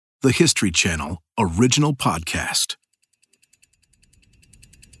the History Channel original podcast.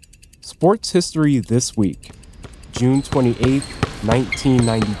 Sports history this week, June 28th,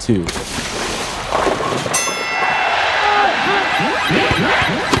 1992.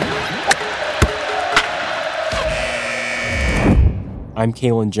 I'm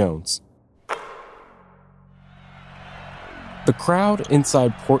Kalen Jones. The crowd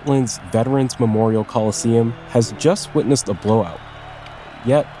inside Portland's Veterans Memorial Coliseum has just witnessed a blowout.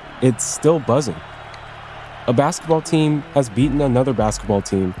 Yet, it's still buzzing. A basketball team has beaten another basketball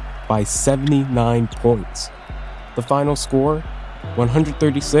team by 79 points. The final score,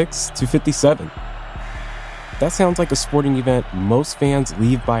 136-57. That sounds like a sporting event most fans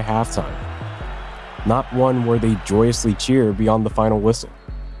leave by halftime. Not one where they joyously cheer beyond the final whistle.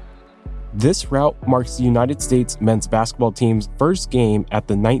 This rout marks the United States men's basketball team's first game at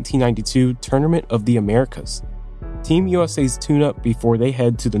the 1992 Tournament of the Americas. Team USA's tune-up before they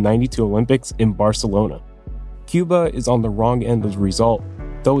head to the 92 Olympics in Barcelona. Cuba is on the wrong end of the result,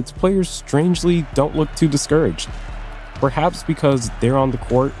 though its players strangely don't look too discouraged. Perhaps because they're on the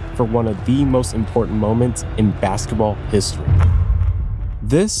court for one of the most important moments in basketball history.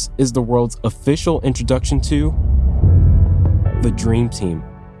 This is the world's official introduction to the Dream Team.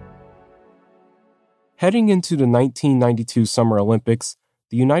 Heading into the 1992 Summer Olympics,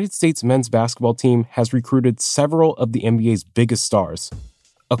 the United States men's basketball team has recruited several of the NBA's biggest stars,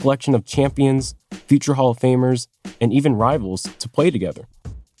 a collection of champions, future Hall of Famers, and even rivals to play together,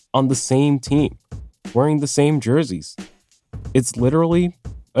 on the same team, wearing the same jerseys. It's literally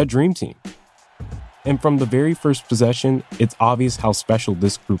a dream team. And from the very first possession, it's obvious how special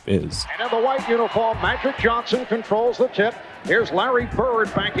this group is. And in the white uniform, Magic Johnson controls the tip. Here's Larry Bird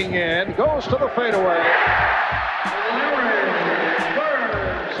banking in, goes to the fadeaway.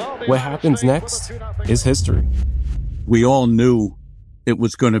 What happens next is history. We all knew it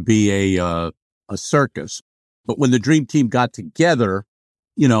was going to be a circus. But when the Dream Team got together,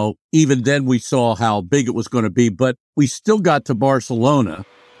 even then we saw how big it was going to be. But we still got to Barcelona.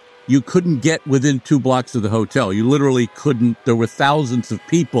 You couldn't get within 2 blocks of the hotel. You literally couldn't. There were thousands of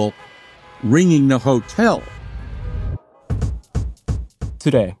people ringing the hotel.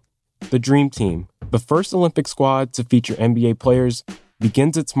 Today, the Dream Team, the first Olympic squad to feature NBA players,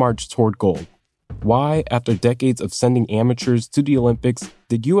 begins its march toward gold. Why, after decades of sending amateurs to the Olympics,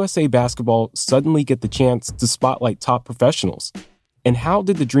 did USA Basketball suddenly get the chance to spotlight top professionals? And how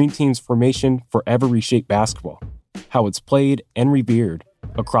did the Dream Team's formation forever reshape basketball? How it's played and revered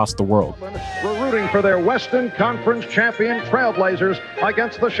across the world. We're rooting for their Western Conference champion Trailblazers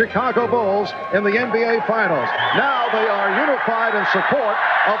against the Chicago Bulls in the NBA Finals. Now they are unified in support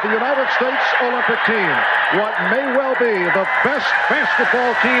of the United States Olympic team, what may well be the best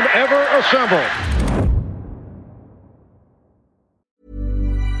basketball team ever assembled.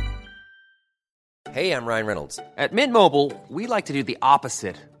 Hey, I'm Ryan Reynolds. At Mint Mobile, we like to do the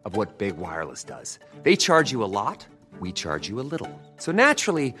opposite of what Big Wireless does. They charge you a lot. We charge you a little. So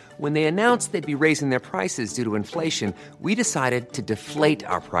naturally, when they announced they'd be raising their prices due to inflation, we decided to deflate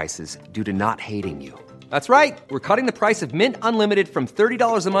our prices due to not hating you. That's right. We're cutting the price of Mint Unlimited from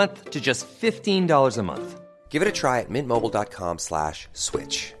 $30 a month to just $15 a month. Give it a try at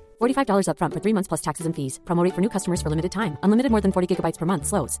mintmobile.com/switch. $45 up front for 3 months plus taxes and fees. Promo rate for new customers for limited time. Unlimited more than 40 gigabytes per month.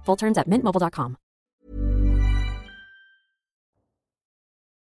 Slows full terms at mintmobile.com.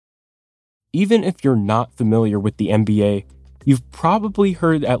 Even if you're not familiar with the NBA, you've probably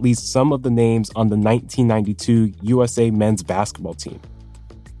heard at least some of the names on the 1992 USA men's basketball team.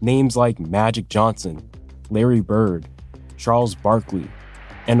 Names like Magic Johnson, Larry Bird, Charles Barkley,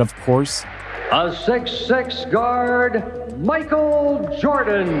 and of course, a 6'6" guard, Michael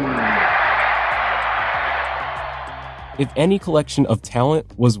Jordan. If any collection of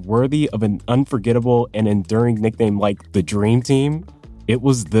talent was worthy of an unforgettable and enduring nickname like the Dream Team, it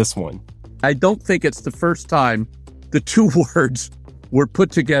was this one. I don't think it's the first time the two words were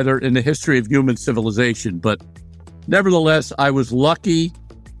put together in the history of human civilization, but nevertheless, I was lucky,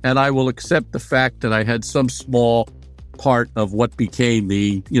 and I will accept the fact that I had some small part of what became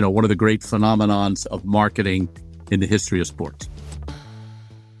one of the great phenomenons of marketing in the history of sports.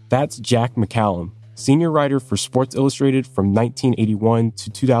 That's Jack McCallum, senior writer for Sports Illustrated from 1981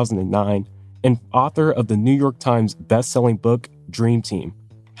 to 2009, and author of the New York Times best-selling book, Dream Team: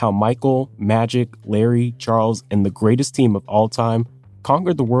 How Michael, Magic, Larry, Charles, and the greatest team of all time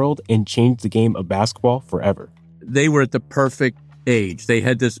conquered the world and changed the game of basketball forever. They were at the perfect age. They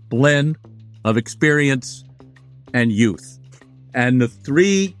had this blend of experience and youth. And the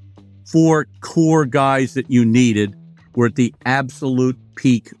 3-4 core guys that you needed were at the absolute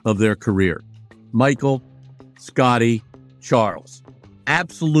peak of their career. Michael, Scotty, Charles.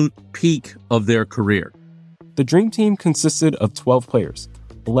 absolute peak of their career. The Dream Team consisted of 12 players,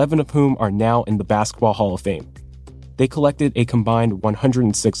 11 of whom are now in the Basketball Hall of Fame. They collected a combined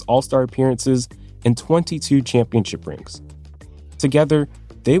 106 All-Star appearances and 22 championship rings. Together,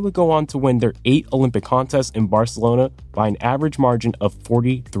 they would go on to win their 8 Olympic contests in Barcelona by an average margin of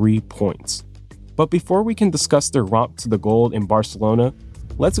 43 points. But before we can discuss their romp to the gold in Barcelona,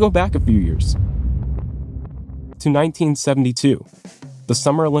 let's go back a few years. To 1972, the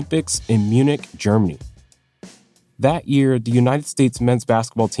Summer Olympics in Munich, Germany. That year, the United States men's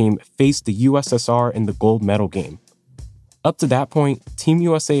basketball team faced the USSR in the gold medal game. Up to that point, Team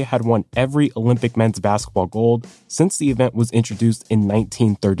USA had won every Olympic men's basketball gold since the event was introduced in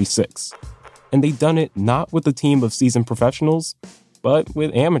 1936. And they'd done it not with a team of seasoned professionals, but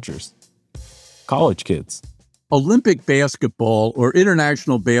with amateurs. College kids. Olympic basketball, or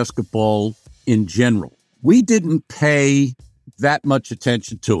international basketball in general, we didn't pay that much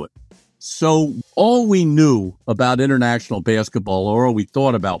attention to it. So all we knew about international basketball, or all we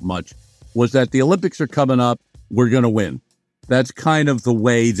thought about much, was that the Olympics are coming up, we're going to win. That's kind of the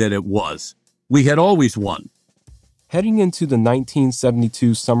way that it was. We had always won. Heading into the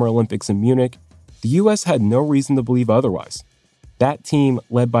 1972 Summer Olympics in Munich, the U.S. had no reason to believe otherwise. That team,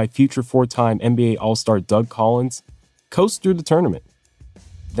 led by future 4-time NBA All-Star Doug Collins, coast through the tournament.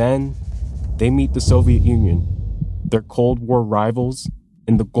 Then, they meet the Soviet Union, their Cold War rivals,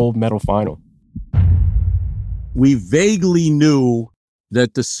 in the gold medal final. We vaguely knew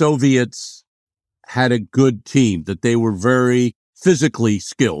that the Soviets had a good team, that they were very physically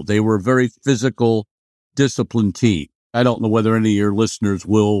skilled. They were a very physical, disciplined team. I don't know whether any of your listeners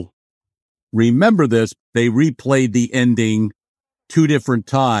will remember this. They replayed the ending 2 different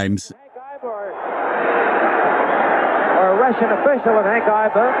times. Hank Iba or a Russian official and Hank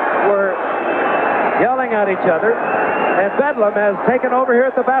Iba were yelling at each other, and Bedlam has taken over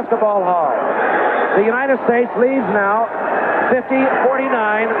here at the Basketball Hall. The United States leads now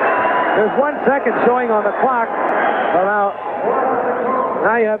 50-49. There's 1 second showing on the clock. Well,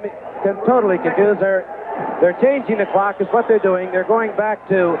 now you have me totally confused. They're changing the clock is what they're doing. They're going back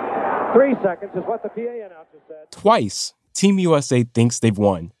to 3 seconds is what the PA announcer said. Twice, Team USA thinks they've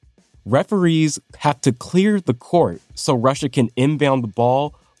won. Referees have to clear the court so Russia can inbound the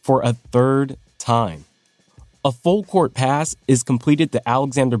ball for a 3rd time. A full court pass is completed to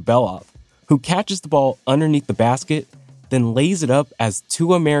Alexander Belov, who catches the ball underneath the basket, then lays it up as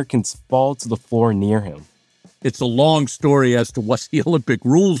 2 Americans fall to the floor near him. It's a long story as to what the Olympic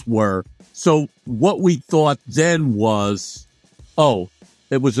rules were. So what we thought then was,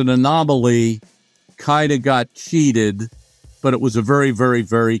 it was an anomaly, kind of got cheated, but it was a very, very,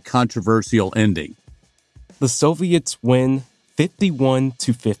 very controversial ending. The Soviets win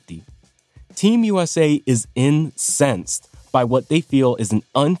 51-50. Team USA is incensed by what they feel is an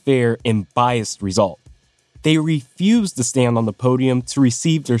unfair and biased result. They refuse to stand on the podium to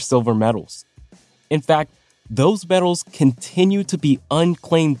receive their silver medals. In fact, those medals continue to be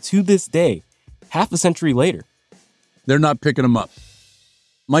unclaimed to this day, half a century later. They're not picking them up.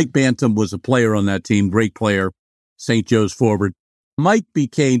 Mike Bantam was a player on that team, great player, St. Joe's forward. Mike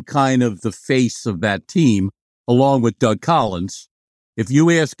became kind of the face of that team, along with Doug Collins. If you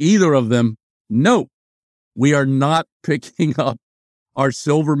ask either of them, no, we are not picking up our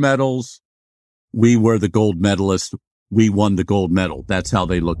silver medals. We were the gold medalists. We won the gold medal. That's how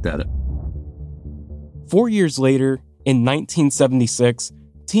they looked at it. 4 years later, in 1976,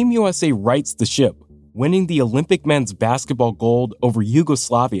 Team USA rights the ship, winning the Olympic men's basketball gold over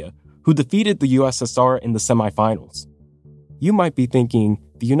Yugoslavia, who defeated the USSR in the semifinals. You might be thinking,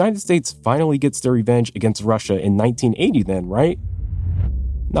 the United States finally gets their revenge against Russia in 1980 then, right?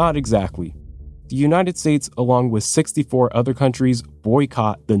 Not exactly. The United States, along with 64 other countries,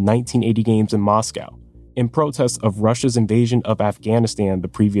 boycott the 1980 games in Moscow in protest of Russia's invasion of Afghanistan the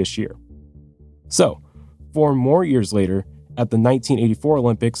previous year. So, 4 more years later, at the 1984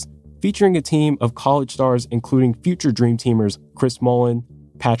 Olympics, featuring a team of college stars including future Dream Teamers Chris Mullin,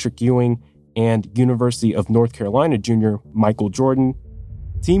 Patrick Ewing, and University of North Carolina junior Michael Jordan,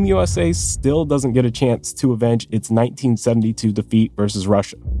 Team USA still doesn't get a chance to avenge its 1972 defeat versus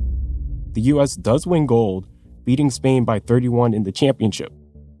Russia. The US does win gold, beating Spain by 31 in the championship.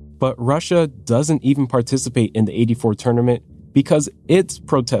 But Russia doesn't even participate in the 84 tournament because it's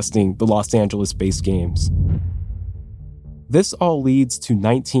protesting the Los Angeles-based games. This all leads to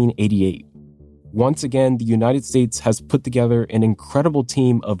 1988. Once again, the United States has put together an incredible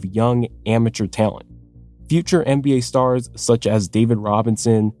team of young amateur talent. Future NBA stars such as David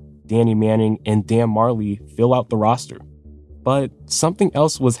Robinson, Danny Manning, and Dan Marley fill out the roster. But something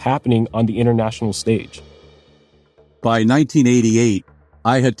else was happening on the international stage. By 1988,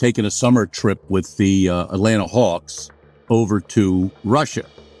 I had taken a summer trip with the Atlanta Hawks over to Russia,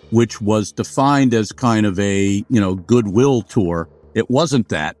 which was defined as kind of a, goodwill tour. It wasn't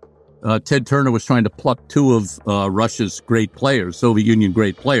that. Ted Turner was trying to pluck two of Russia's great players, Soviet Union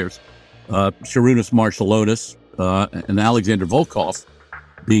great players, Sharunas Marciulionis and Alexander Volkov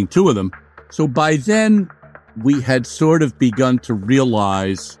being two of them. So by then, we had sort of begun to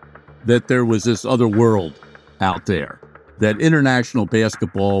realize that there was this other world out there, that international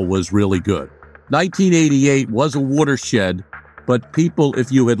basketball was really good. 1988 was a watershed, but people,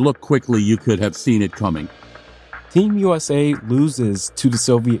 if you had looked quickly, you could have seen it coming. Team USA loses to the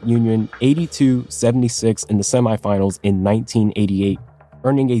Soviet Union 82-76 in the semifinals in 1988,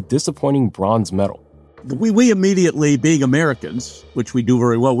 earning a disappointing bronze medal. We immediately, being Americans, which we do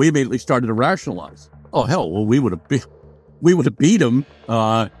very well, we immediately started to rationalize. Oh, hell, well, we would have beat them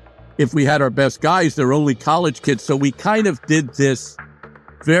if we had our best guys. They're only college kids. So we kind of did this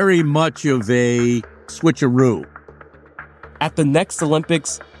very much of a switcheroo. At the next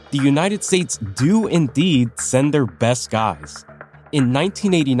Olympics, the United States do indeed send their best guys. In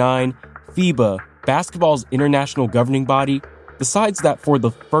 1989, FIBA, basketball's international governing body, decides that for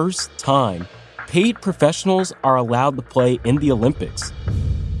the first time, paid professionals are allowed to play in the Olympics.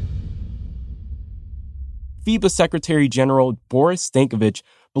 FIBA Secretary General Boris Stankovic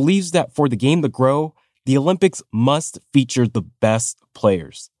believes that for the game to grow, the Olympics must feature the best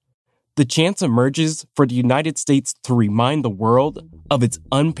players. The chance emerges for the United States to remind the world of its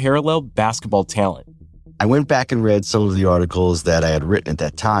unparalleled basketball talent. I went back and read some of the articles that I had written at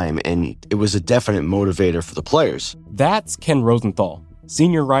that time, and it was a definite motivator for the players. That's Ken Rosenthal,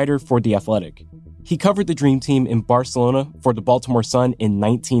 senior writer for The Athletic. He covered the Dream Team in Barcelona for the Baltimore Sun in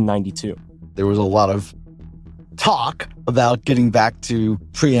 1992. There was a lot of talk about getting back to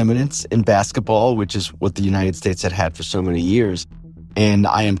preeminence in basketball, which is what the United States had had for so many years. And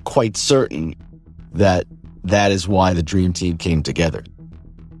I am quite certain that that is why the Dream Team came together.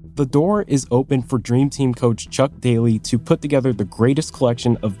 The door is open for Dream Team coach Chuck Daly to put together the greatest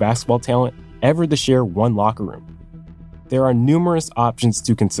collection of basketball talent ever to share one locker room. There are numerous options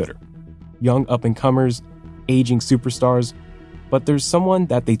to consider. Young up-and-comers, aging superstars, but there's someone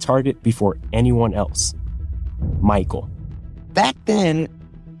that they target before anyone else. Michael. Back then,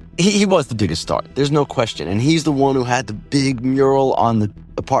 he was the biggest star. There's no question. And he's the one who had the big mural on the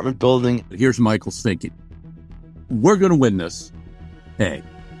apartment building. Here's Michael's thinking. We're going to win this. A,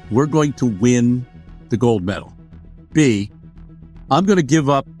 we're going to win the gold medal. B, I'm going to give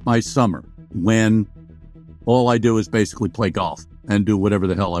up my summer when all I do is basically play golf and do whatever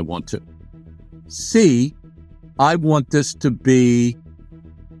the hell I want to. C, I want this to be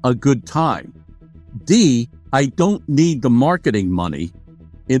a good time. D, I don't need the marketing money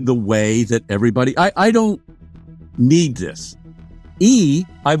in the way that everybody... I don't need this. E,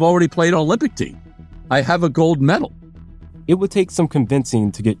 I've already played on Olympic team. I have a gold medal. It would take some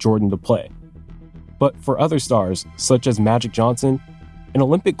convincing to get Jordan to play. But for other stars, such as Magic Johnson, an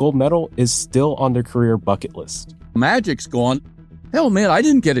Olympic gold medal is still on their career bucket list. Magic's gone, hell, man, I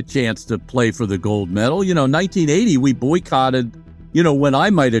didn't get a chance to play for the gold medal. 1980, we boycotted, when I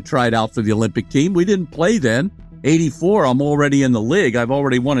might have tried out for the Olympic team. We didn't play then. 84, I'm already in the league. I've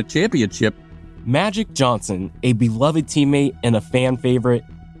already won a championship. Magic Johnson, a beloved teammate and a fan favorite,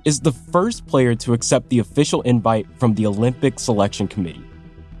 is the first player to accept the official invite from the Olympic Selection Committee.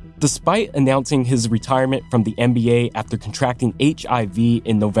 Despite announcing his retirement from the NBA after contracting HIV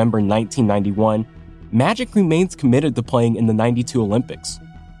in November 1991, Magic remains committed to playing in the 92 Olympics.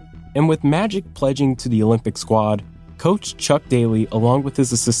 And with Magic pledging to the Olympic squad, Coach Chuck Daly, along with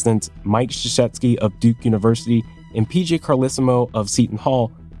his assistants Mike Krzyzewski of Duke University and PJ Carlesimo of Seton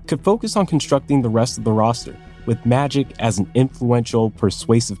Hall, could focus on constructing the rest of the roster, with Magic as an influential,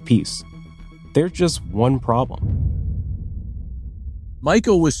 persuasive piece. There's just one problem.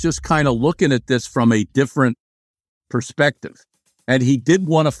 Michael was just kind of looking at this from a different perspective. And he did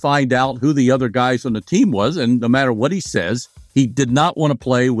want to find out who the other guys on the team was. And no matter what he says, he did not want to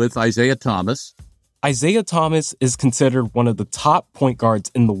play with Isaiah Thomas. Isaiah Thomas is considered one of the top point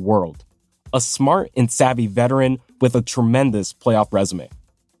guards in the world, a smart and savvy veteran with a tremendous playoff resume.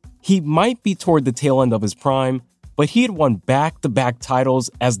 He might be toward the tail end of his prime, but he had won back-to-back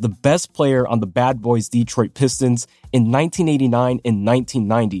titles as the best player on the Bad Boys Detroit Pistons in 1989 and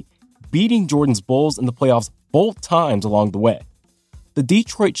 1990, beating Jordan's Bulls in the playoffs both times along the way. The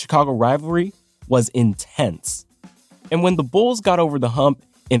Detroit-Chicago rivalry was intense. And when the Bulls got over the hump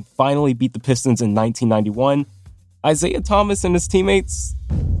and finally beat the Pistons in 1991, Isaiah Thomas and his teammates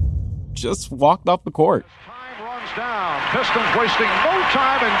just walked off the court. Time runs down. Pistons wasting no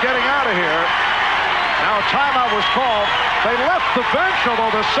time in getting out of here. Now a timeout was called. They left the bench, although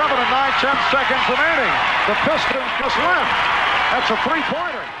there's 7 and 9, 10 seconds remaining. The Pistons just left. That's a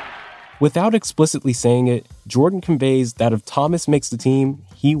three-pointer. Without explicitly saying it, Jordan conveys that if Thomas makes the team,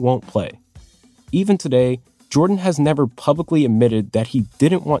 he won't play. Even today, Jordan has never publicly admitted that he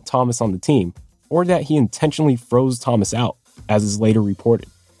didn't want Thomas on the team, or that he intentionally froze Thomas out, as is later reported.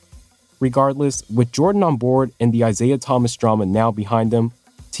 Regardless, with Jordan on board and the Isaiah Thomas drama now behind them,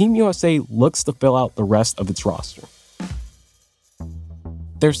 Team USA looks to fill out the rest of its roster.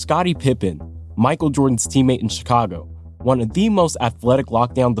 There's Scottie Pippen, Michael Jordan's teammate in Chicago, one of the most athletic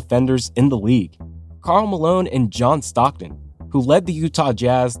lockdown defenders in the league, Karl Malone and John Stockton, who led the Utah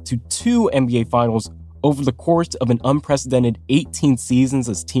Jazz to 2 NBA Finals over the course of an unprecedented 18 seasons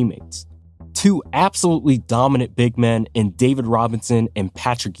as teammates. 2 absolutely dominant big men in David Robinson and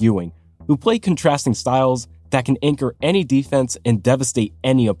Patrick Ewing, who play contrasting styles that can anchor any defense and devastate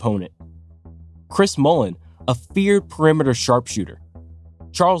any opponent. Chris Mullin, a feared perimeter sharpshooter.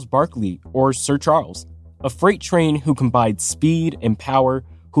 Charles Barkley, or Sir Charles, a freight train who combined speed and power,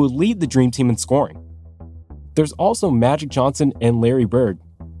 who would lead the Dream Team in scoring. There's also Magic Johnson and Larry Bird,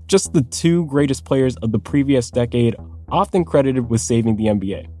 just the 2 greatest players of the previous decade, often credited with saving the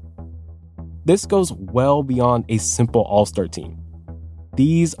NBA. This goes well beyond a simple all-star team.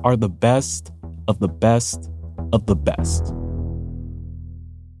 These are the best of the best of the best.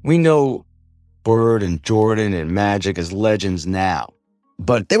 We know Bird and Jordan and Magic as legends now,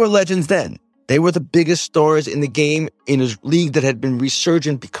 but they were legends then. They were the biggest stars in the game in a league that had been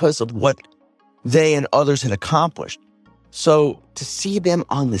resurgent because of what they and others had accomplished. So to see them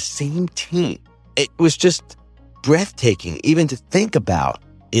on the same team, it was just breathtaking even to think about.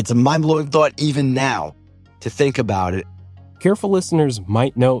 It's a mind-blowing thought even now to think about it. Careful listeners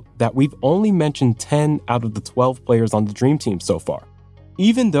might note that we've only mentioned 10 out of the 12 players on the Dream Team so far.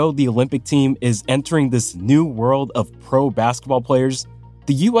 Even though the Olympic team is entering this new world of pro basketball players,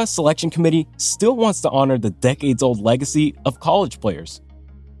 the U.S. Selection Committee still wants to honor the decades-old legacy of college players.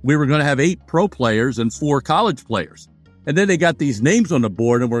 We were going to have 8 pro players and 4 college players. And then they got these names on the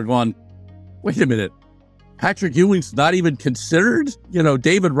board and we're going, wait a minute, Patrick Ewing's not even considered?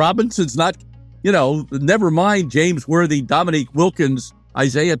 David Robinson's not, never mind James Worthy, Dominique Wilkins,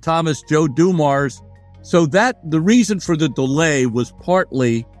 Isaiah Thomas, Joe Dumars. So the reason for the delay was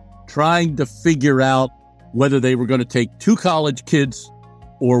partly trying to figure out whether they were going to take 2 college kids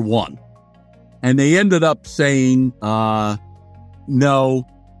or 1. And they ended up saying, no,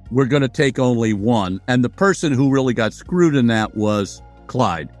 we're going to take only 1. And the person who really got screwed in that was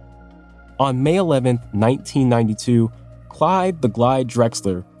Clyde. On May 11th, 1992, Clyde the Glide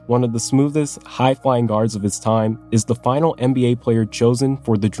Drexler, one of the smoothest, high-flying guards of his time, is the final NBA player chosen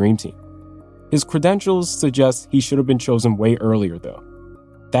for the Dream Team. His credentials suggest he should have been chosen way earlier, though.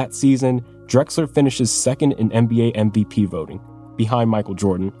 That season, Drexler finishes second in NBA MVP voting, behind Michael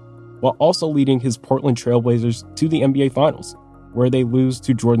Jordan, while also leading his Portland Trailblazers to the NBA Finals, where they lose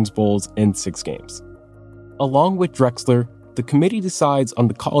to Jordan's Bulls in 6 games. Along with Drexler, the committee decides on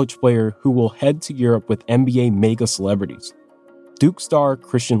the college player who will head to Europe with NBA mega celebrities, Duke star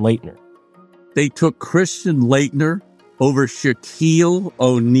Christian Laettner. They took Christian Laettner over Shaquille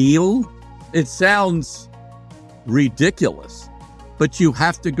O'Neal. It sounds ridiculous, but you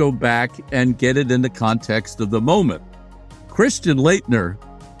have to go back and get it in the context of the moment. Christian Laettner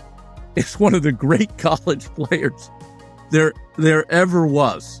is one of the great college players there ever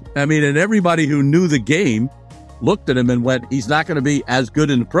was. I mean, and everybody who knew the game looked at him and went, he's not going to be as good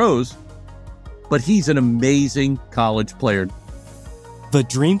in the pros, but he's an amazing college player. The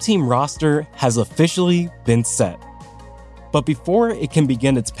Dream Team roster has officially been set. But before it can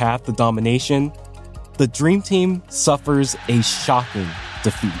begin its path to domination, the Dream Team suffers a shocking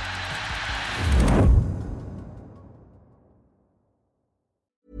defeat.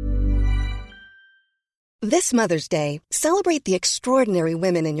 This Mother's Day, celebrate the extraordinary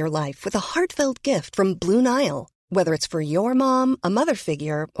women in your life with a heartfelt gift from Blue Nile. Whether it's for your mom, a mother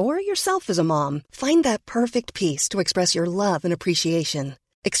figure, or yourself as a mom, find that perfect piece to express your love and appreciation.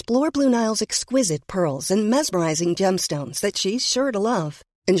 Explore Blue Nile's exquisite pearls and mesmerizing gemstones that she's sure to love.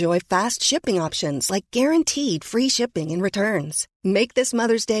 Enjoy fast shipping options like guaranteed free shipping and returns. Make this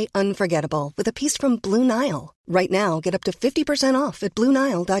Mother's Day unforgettable with a piece from Blue Nile. Right now, get up to 50% off at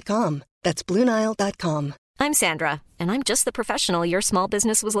BlueNile.com. That's BlueNile.com. I'm Sandra, and I'm just the professional your small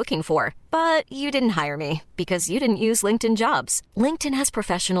business was looking for. But you didn't hire me because you didn't use LinkedIn Jobs. LinkedIn has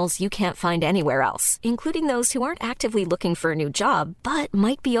professionals you can't find anywhere else, including those who aren't actively looking for a new job, but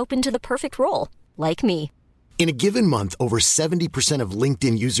might be open to the perfect role, like me. In a given month, over 70% of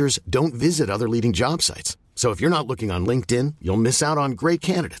LinkedIn users don't visit other leading job sites. So if you're not looking on LinkedIn, you'll miss out on great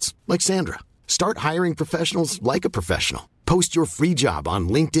candidates like Sandra. Start hiring professionals like a professional. Post your free job on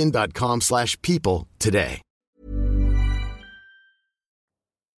linkedin.com/people today.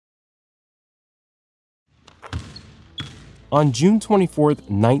 On June 24th,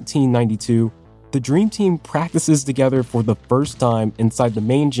 1992, the Dream Team practices together for the first time inside the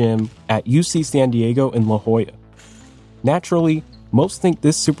main gym at UC San Diego in La Jolla. Naturally, most think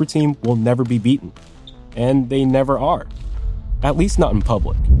this super team will never be beaten. And they never are. At least not in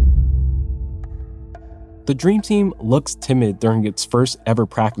public. The Dream Team looks timid during its first ever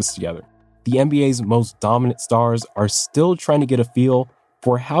practice together. The NBA's most dominant stars are still trying to get a feel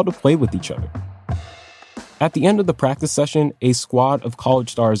for how to play with each other. At the end of the practice session, a squad of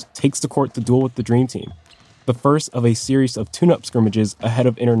college stars takes the court to duel with the Dream Team, the first of a series of tune-up scrimmages ahead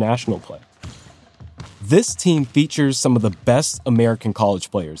of international play. This team features some of the best American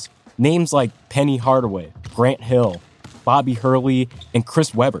college players, names like Penny Hardaway, Grant Hill, Bobby Hurley, and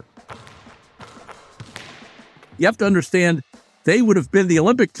Chris Webber. You have to understand, they would have been the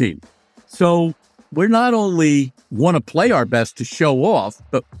Olympic team. So we're not only want to play our best to show off,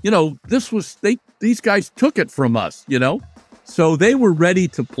 but, these guys took it from us, So they were ready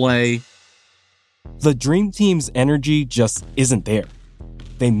to play. The Dream Team's energy just isn't there.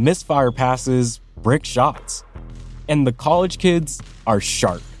 They misfire passes, brick shots. And the college kids are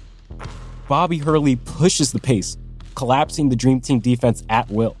sharp. Bobby Hurley pushes the pace, collapsing the Dream Team defense at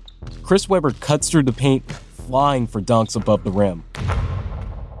will. Chris Webber cuts through the paint, flying for dunks above the rim.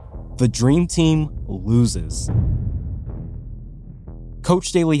 The Dream Team loses.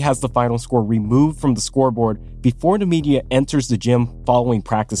 Coach Daly has the final score removed from the scoreboard before the media enters the gym following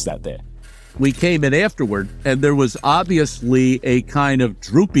practice that day. We came in afterward, and there was obviously a kind of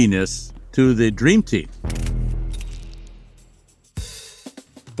droopiness to the Dream Team.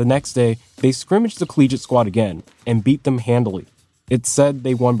 The next day, they scrimmaged the collegiate squad again and beat them handily. It's said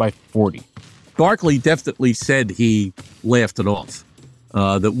they won by 40. Barkley definitely said he laughed it off,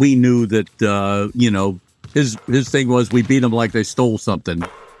 that we knew that, his thing was we beat them like they stole something.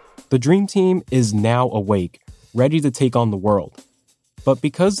 The Dream Team is now awake, ready to take on the world. But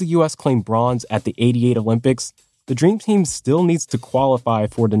because the U.S. claimed bronze at the '88 Olympics, the Dream Team still needs to qualify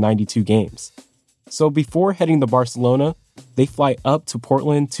for the '92 games. So before heading to Barcelona, they fly up to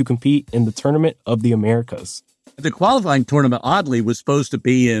Portland to compete in the Tournament of the Americas. The qualifying tournament, oddly, was supposed to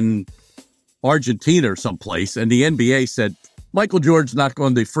be in Argentina or someplace, and the NBA said, Michael Jordan's not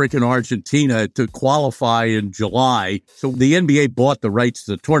going to freaking Argentina to qualify in July. So the NBA bought the rights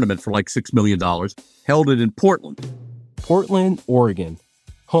to the tournament for like $6 million, held it in Portland. Portland, Oregon,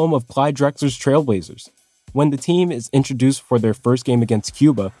 home of Clyde Drexler's Trailblazers. When the team is introduced for their first game against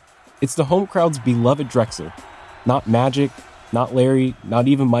Cuba, it's the home crowd's beloved Drexler, not Magic, not Larry, not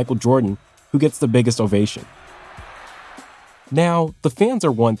even Michael Jordan, who gets the biggest ovation. Now, the fans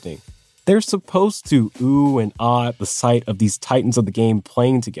are one thing. They're supposed to ooh and ah at the sight of these titans of the game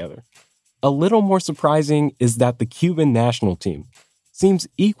playing together. A little more surprising is that the Cuban national team seems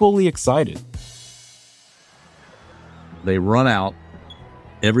equally excited. They run out,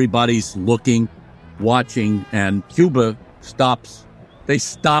 everybody's looking, watching, and Cuba stops. They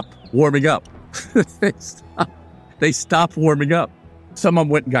stop warming up. They stop warming up. Some of them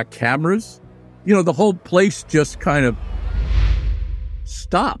went and got cameras. The whole place just kind of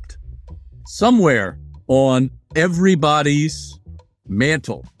stopped. Somewhere on everybody's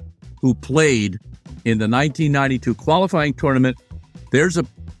mantle who played in the 1992 qualifying tournament, there's a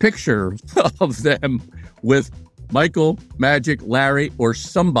picture of them with Michael, Magic, Larry, or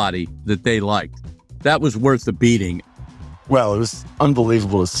somebody that they liked. That was worth the beating. Well, it was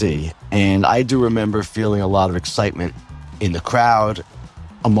unbelievable to see. And I do remember feeling a lot of excitement in the crowd,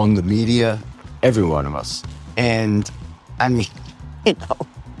 among the media, every one of us. And,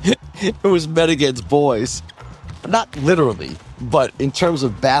 it was men against boys. Not literally, but in terms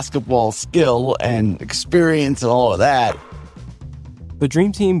of basketball skill and experience and all of that. The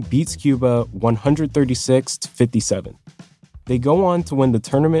Dream Team beats Cuba 136-57. They go on to win the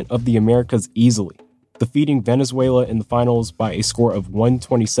Tournament of the Americas easily, defeating Venezuela in the finals by a score of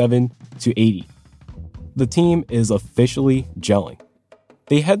 127-80. The team is officially gelling.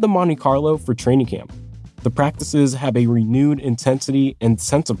 They head to Monte Carlo for training camp. The practices have a renewed intensity and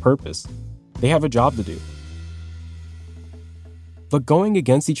sense of purpose. They have a job to do. But going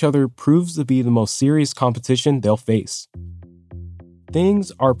against each other proves to be the most serious competition they'll face.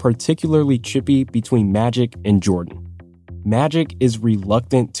 Things are particularly chippy between Magic and Jordan. Magic is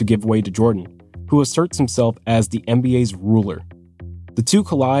reluctant to give way to Jordan, who asserts himself as the NBA's ruler. The two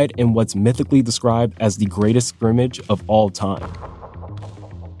collide in what's mythically described as the greatest scrimmage of all time.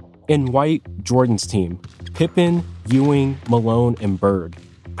 In white, Jordan's team, Pippen, Ewing, Malone, and Bird.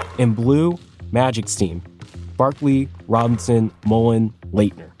 In blue, Magic's team: Barkley, Robinson, Mullen,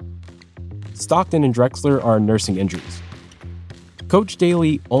 Leitner. Stockton and Drexler are nursing injuries. Coach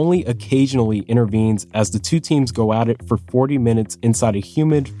Daly only occasionally intervenes as the two teams go at it for 40 minutes inside a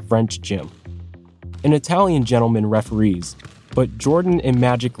humid French gym. An Italian gentleman referees, but Jordan and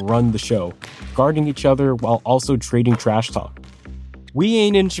Magic run the show, guarding each other while also trading trash talk. "We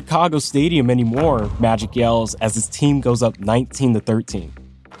ain't in Chicago Stadium anymore," Magic yells as his team goes up 19-13.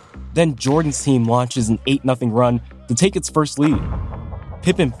 Then Jordan's team launches an 8-0 run to take its first lead.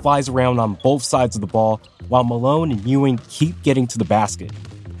 Pippen flies around on both sides of the ball, while Malone and Ewing keep getting to the basket.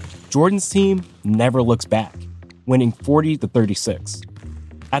 Jordan's team never looks back, winning 40-36.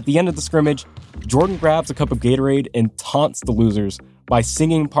 At the end of the scrimmage, Jordan grabs a cup of Gatorade and taunts the losers by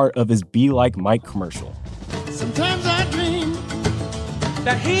singing part of his Be Like Mike commercial. Sometimes I dream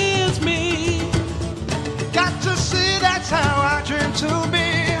that he is me. Got to see that's how I dream to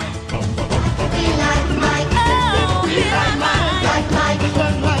be. Be like Mike. Oh, be like Mike. Like Mike.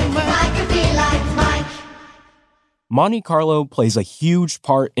 Like Mike. I could be like Mike. Monte Carlo plays a huge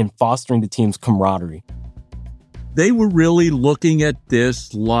part in fostering the team's camaraderie. They were really looking at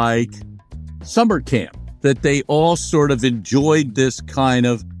this like summer camp, that they all sort of enjoyed this kind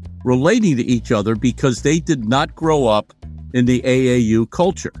of relating to each other because they did not grow up in the AAU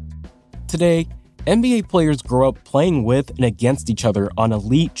culture. Today, NBA players grow up playing with and against each other on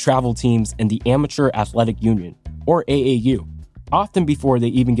elite travel teams in the Amateur Athletic Union, or AAU, often before they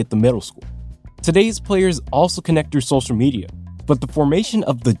even get to middle school. Today's players also connect through social media, but the formation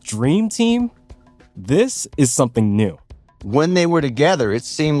of the Dream Team, this is something new. When they were together, it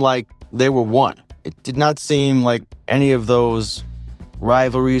seemed like they were one. It did not seem like any of those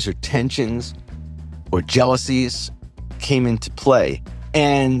rivalries or tensions or jealousies came into play.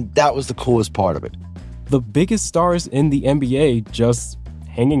 And that was the coolest part of it. The biggest stars in the NBA just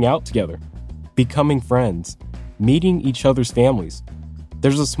hanging out together, becoming friends, meeting each other's families.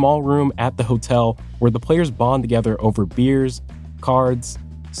 There's a small room at the hotel where the players bond together over beers, cards,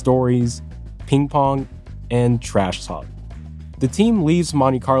 stories, ping pong, and trash talk. The team leaves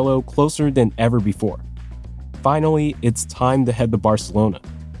Monte Carlo closer than ever before. Finally, it's time to head to Barcelona.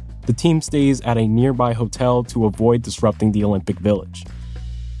 The team stays at a nearby hotel to avoid disrupting the Olympic Village.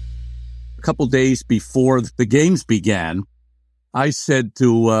 A couple days before the games began, I said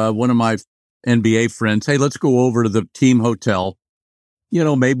to one of my NBA friends, "Hey, let's go over to the team hotel. You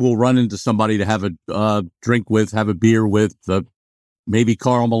know, maybe we'll run into somebody to have a drink with, have a beer with, maybe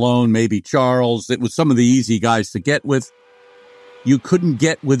Karl Malone, maybe Charles." It was some of the easy guys to get with. You couldn't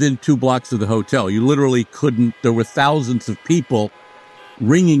get within 2 blocks of the hotel. You literally couldn't. There were thousands of people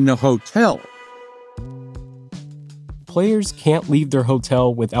ringing the hotel. Players can't leave their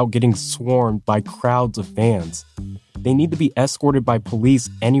hotel without getting swarmed by crowds of fans. They need to be escorted by police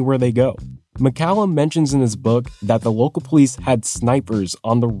anywhere they go. McCallum mentions in his book that the local police had snipers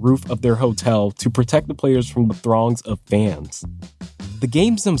on the roof of their hotel to protect the players from the throngs of fans. The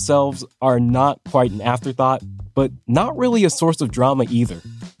games themselves are not quite an afterthought, but not really a source of drama either.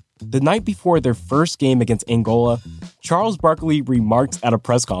 The night before their first game against Angola, Charles Barkley remarks at a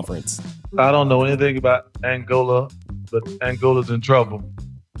press conference, "I don't know anything about Angola, but Angola's in trouble."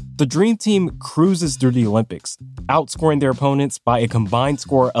 The Dream Team cruises through the Olympics, outscoring their opponents by a combined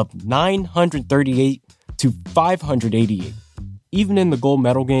score of 938-588. Even in the gold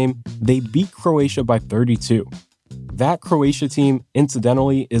medal game, they beat Croatia by 32. That Croatia team,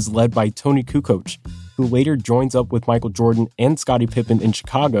 incidentally, is led by Tony Kukoc, who later joins up with Michael Jordan and Scottie Pippen in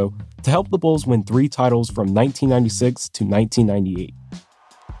Chicago to help the Bulls win 3 titles from 1996 to 1998.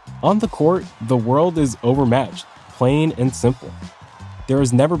 On the court, the world is overmatched, plain and simple. There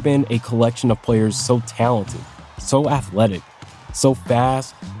has never been a collection of players so talented, so athletic, so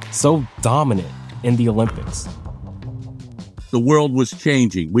fast, so dominant in the Olympics. The world was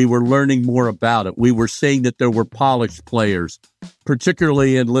changing. We were learning more about it. We were seeing that there were polished players,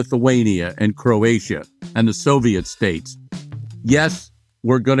 particularly in Lithuania and Croatia and the Soviet states. Yes,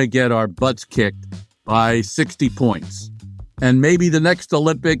 we're going to get our butts kicked by 60 points. And maybe the next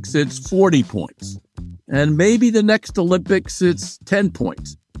Olympics, it's 40 points. And maybe the next Olympics, it's 10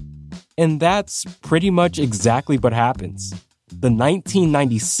 points. And that's pretty much exactly what happens. The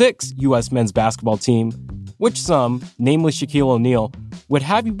 1996 U.S. men's basketball team, which some, namely Shaquille O'Neal, would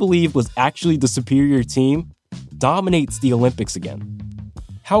have you believe was actually the superior team, dominates the Olympics again.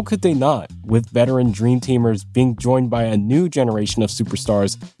 How could they not, with veteran Dream Teamers being joined by a new generation of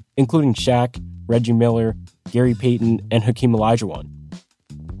superstars, including Shaq, Reggie Miller, Gary Payton, and Hakeem Olajuwon?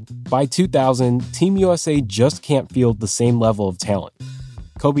 By 2000, Team USA just can't field the same level of talent.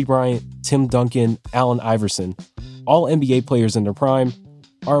 Kobe Bryant, Tim Duncan, Allen Iverson, all NBA players in their prime,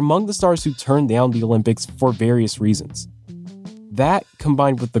 are among the stars who turned down the Olympics for various reasons. That,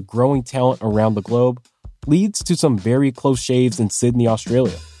 combined with the growing talent around the globe, leads to some very close shaves in Sydney,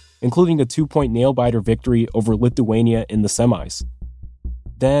 Australia, including a 2-point nail-biter victory over Lithuania in the semis.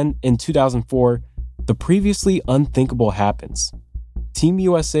 Then, in 2004, the previously unthinkable happens. Team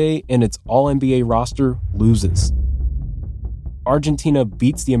USA and its All-NBA roster loses. Argentina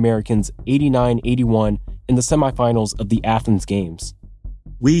beats the Americans 89-81 in the semifinals of the Athens Games.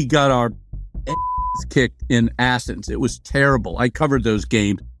 We got our kicked in Athens. It was terrible. I covered those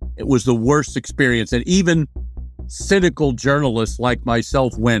games. It was the worst experience. And even cynical journalists like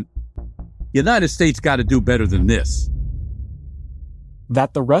myself went, the United States got to do better than this.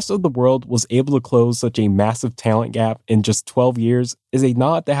 That the rest of the world was able to close such a massive talent gap in just 12 years is a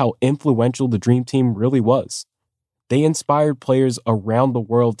nod to how influential the Dream Team really was. They inspired players around the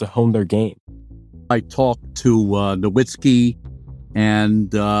world to hone their game. I talked to Nowitzki and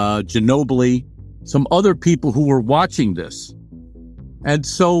Ginobili, some other people who were watching this. And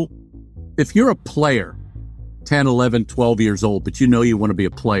so if you're a player, 10, 11, 12 years old, but you know you want to be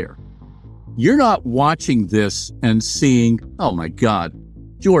a player, you're not watching this and seeing, oh my God,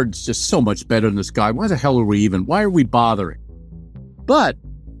 Jordan's just so much better than this guy. Why the hell are we why are we bothering? But,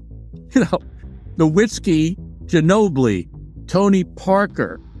 Nowitzki, Ginobili, Tony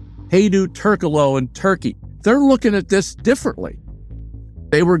Parker, Hedo Turkoglu in Turkey, they're looking at this differently.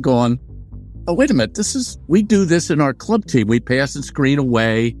 They were going, oh, wait a minute, we do this in our club team. We pass and screen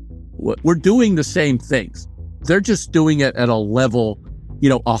away. We're doing the same things. They're just doing it at a level,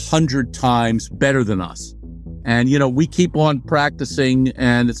 100 times better than us. And, we keep on practicing,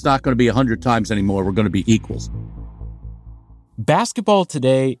 and it's not going to be 100 times anymore. We're going to be equals. Basketball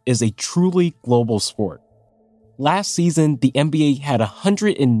today is a truly global sport. Last season, the NBA had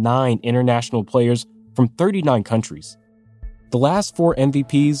 109 international players from 39 countries. The last 4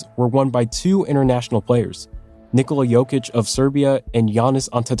 MVPs were won by 2 international players, Nikola Jokic of Serbia and Giannis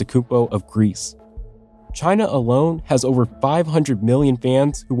Antetokounmpo of Greece. China alone has over 500 million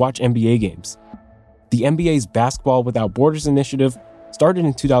fans who watch NBA games. The NBA's Basketball Without Borders initiative, started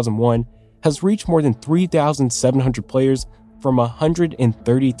in 2001, has reached more than 3,700 players from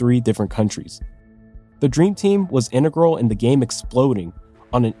 133 different countries. The Dream Team was integral in the game exploding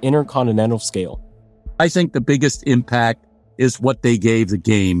on an intercontinental scale. I think the biggest impact is what they gave the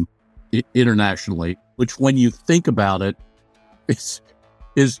game internationally, which when you think about it, is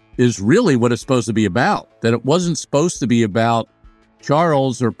really what it's supposed to be about. That it wasn't supposed to be about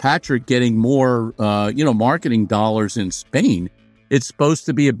Charles or Patrick getting more, marketing dollars in Spain. It's supposed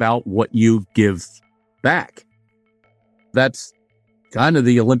to be about what you give back. That's kind of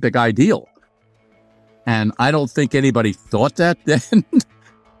the Olympic ideal. And I don't think anybody thought that then.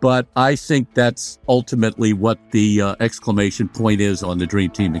 But I think that's ultimately what the exclamation point is on the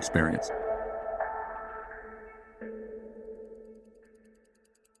Dream Team experience.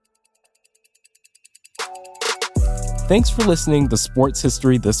 Thanks for listening to Sports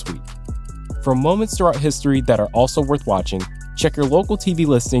History This Week. For moments throughout history that are also worth watching, check your local TV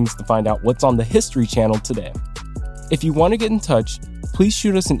listings to find out what's on the History Channel today. If you want to get in touch, please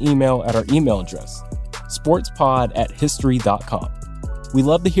shoot us an email at our email address, sportspod@history.com. We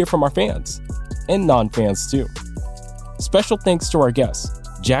love to hear from our fans, and non-fans too. Special thanks to our guests,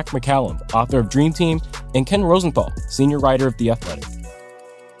 Jack McCallum, author of Dream Team, and Ken Rosenthal, senior writer of The Athletic.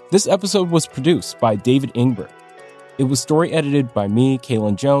 This episode was produced by David Ingber. It was story edited by me,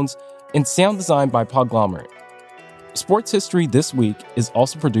 Kalen Jones, and sound designed by Podglomerate. Sports History This Week is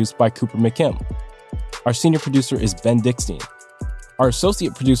also produced by Cooper McKim. Our senior producer is Ben Dickstein. Our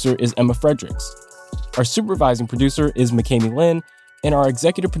associate producer is Emma Fredericks. Our supervising producer is McKamey Lynn, and our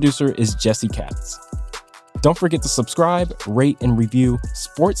executive producer is Jesse Katz. Don't forget to subscribe, rate, and review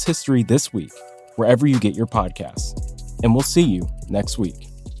Sports History This Week, wherever you get your podcasts. And we'll see you next week.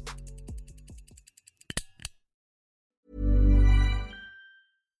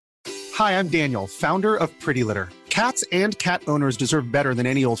 Hi, I'm Daniel, founder of Pretty Litter. Cats and cat owners deserve better than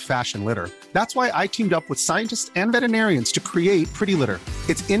any old-fashioned litter. That's why I teamed up with scientists and veterinarians to create Pretty Litter.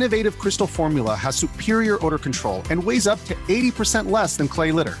 Its innovative crystal formula has superior odor control and weighs up to 80% less than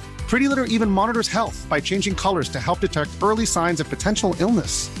clay litter. Pretty Litter even monitors health by changing colors to help detect early signs of potential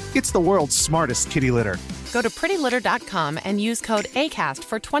illness. It's the world's smartest kitty litter. Go to prettylitter.com and use code ACAST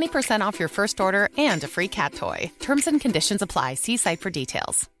for 20% off your first order and a free cat toy. Terms and conditions apply. See site for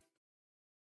details.